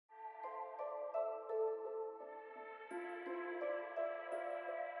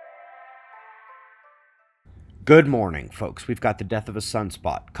Good morning, folks. We've got the death of a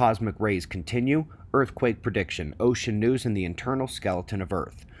sunspot, cosmic rays continue, earthquake prediction, ocean news, and the internal skeleton of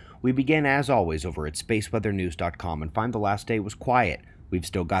Earth. We begin, as always, over at spaceweathernews.com and find the last day was quiet. We've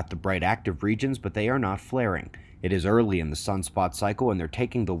still got the bright active regions, but they are not flaring. It is early in the sunspot cycle, and they're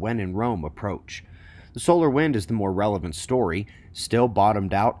taking the when in Rome approach. The solar wind is the more relevant story, still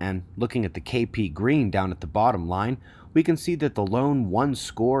bottomed out, and looking at the KP green down at the bottom line, we can see that the lone one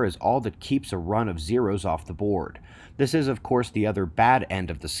score is all that keeps a run of zeros off the board. This is, of course, the other bad end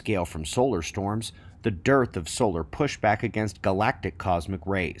of the scale from solar storms, the dearth of solar pushback against galactic cosmic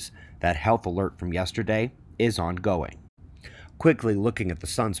rays. That health alert from yesterday is ongoing. Quickly looking at the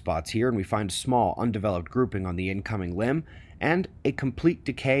sunspots here, and we find a small, undeveloped grouping on the incoming limb, and a complete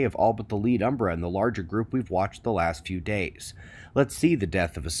decay of all but the lead umbra in the larger group we've watched the last few days. Let's see the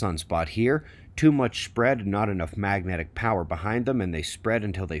death of a sunspot here. Too much spread and not enough magnetic power behind them, and they spread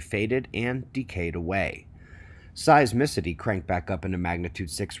until they faded and decayed away. Seismicity cranked back up into magnitude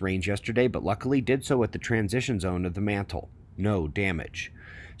 6 range yesterday, but luckily did so at the transition zone of the mantle. No damage.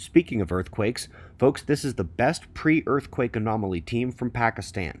 Speaking of earthquakes, folks, this is the best pre-earthquake anomaly team from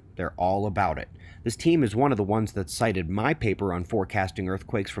Pakistan. They're all about it. This team is one of the ones that cited my paper on forecasting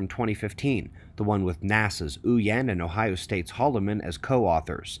earthquakes from 2015, the one with NASA's Uyen and Ohio State's Holloman as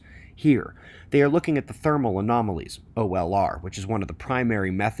co-authors. Here, they are looking at the thermal anomalies, OLR, which is one of the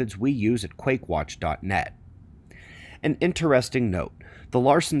primary methods we use at QuakeWatch.net. An interesting note, the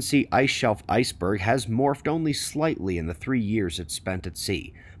Larsen C ice shelf iceberg has morphed only slightly in the 3 years it's spent at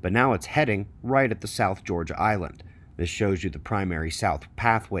sea, but now it's heading right at the South Georgia Island. This shows you the primary south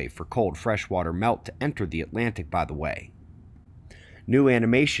pathway for cold freshwater melt to enter the Atlantic, by the way. New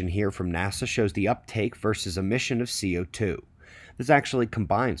animation here from NASA shows the uptake versus emission of CO2. This actually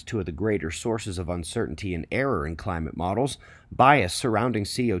combines two of the greater sources of uncertainty and error in climate models, bias surrounding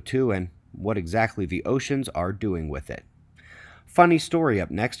CO2 and what exactly the oceans are doing with it. Funny story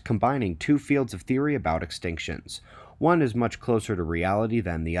up next, combining two fields of theory about extinctions. One is much closer to reality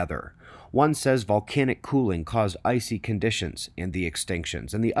than the other. One says volcanic cooling caused icy conditions in the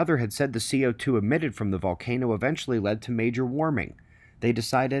extinctions, and the other had said the CO2 emitted from the volcano eventually led to major warming. They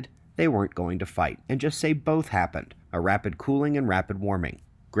decided they weren't going to fight, and just say both happened, a rapid cooling and rapid warming.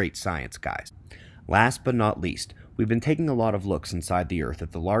 Great science, guys. Last but not least, we've been taking a lot of looks inside the Earth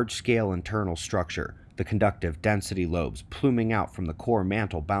at the large-scale internal structure, the conductive density lobes pluming out from the core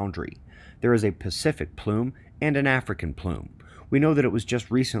mantle boundary. There is a Pacific plume and an African plume. We know that it was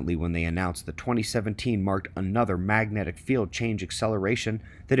just recently when they announced that 2017 marked another magnetic field change acceleration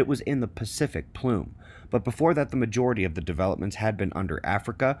that it was in the Pacific plume. But before that, the majority of the developments had been under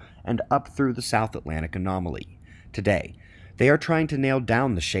Africa and up through the South Atlantic anomaly. Today, they are trying to nail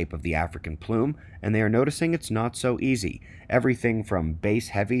down the shape of the African plume, and they are noticing it's not so easy. Everything from base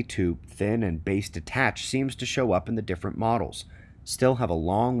heavy to thin and base detached seems to show up in the different models. Still have a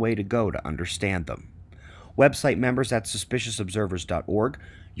long way to go to understand them. Website members at suspiciousobservers.org,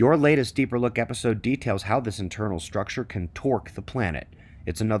 your latest Deeper Look episode details how this internal structure can torque the planet.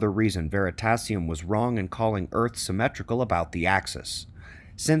 It's another reason Veritasium was wrong in calling Earth symmetrical about the axis.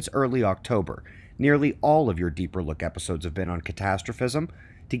 Since early October, nearly all of your Deeper Look episodes have been on catastrophism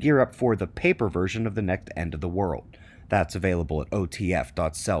to gear up for the paper version of the next end of the world. That's available at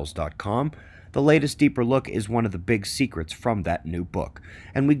otf.cells.com. The latest Deeper Look is one of the big secrets from that new book,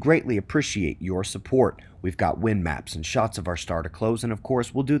 and we greatly appreciate your support. We've got wind maps and shots of our star to close, and of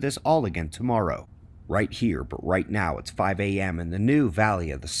course we'll do this all again tomorrow. Right here, but right now it's 5 a.m. in the new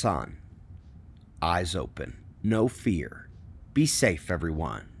Valley of the Sun. Eyes open. No fear. Be safe,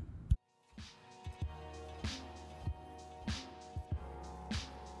 everyone.